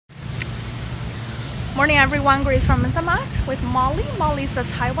Morning everyone, Grace from Mensamas with Molly. Molly's a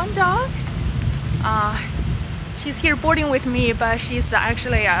Taiwan dog. She's here boarding with me, but she's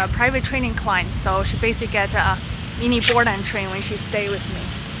actually a private training client, so she basically gets a mini board and train when she stays with me.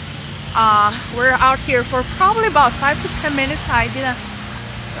 We're out here for probably about 5 to 10 minutes. I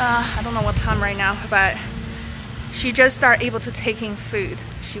don't know what time right now, but she just started able to take in food.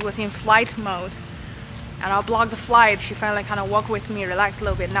 She was in flight mode, and I'll block the flight. She finally kind of walked with me, relaxed a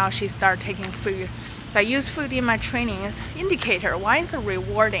little bit. Now she started taking food. So I use food in my training as indicator. Why is it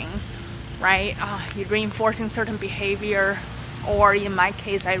rewarding, right? You're reinforcing certain behavior, or in my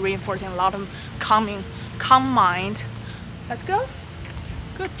case, I reinforcing a lot of calm mind. Let's go.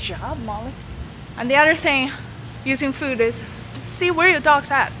 Good job, Molly. And the other thing, using food is see where your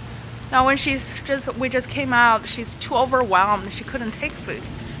dog's at. Now when we just came out, she's too overwhelmed. She couldn't take food.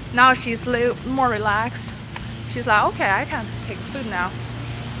 Now she's a little more relaxed. She's like, okay, I can take food now.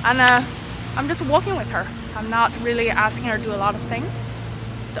 And I'm just walking with her. I'm not really asking her to do a lot of things.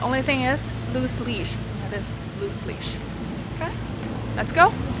 The only thing is loose leash. That is loose leash. Okay, let's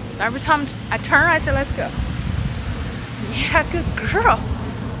go. So every time I turn, I say, let's go. Yeah, good girl.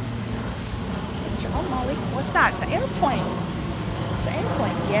 Good job, Molly. What's that? It's an airplane. It's an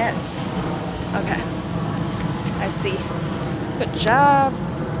airplane. Yes. Okay. I see. Good job.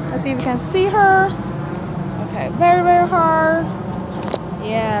 Let's see if you can see her. Okay, very, very hard.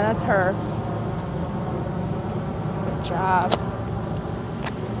 Yeah, that's her. Good job.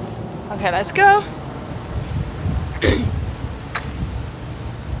 Okay, let's go.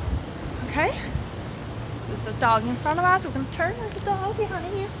 Okay. There's a dog in front of us. We're gonna turn. There's a dog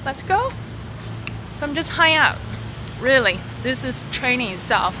behind you. Let's go. So I'm just hanging out. Really, this is training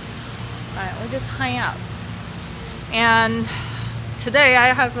itself. Alright, we're just hanging out. And today I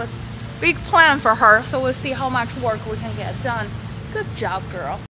have a big plan for her, so we'll see how much work we can get done. Good job, girl.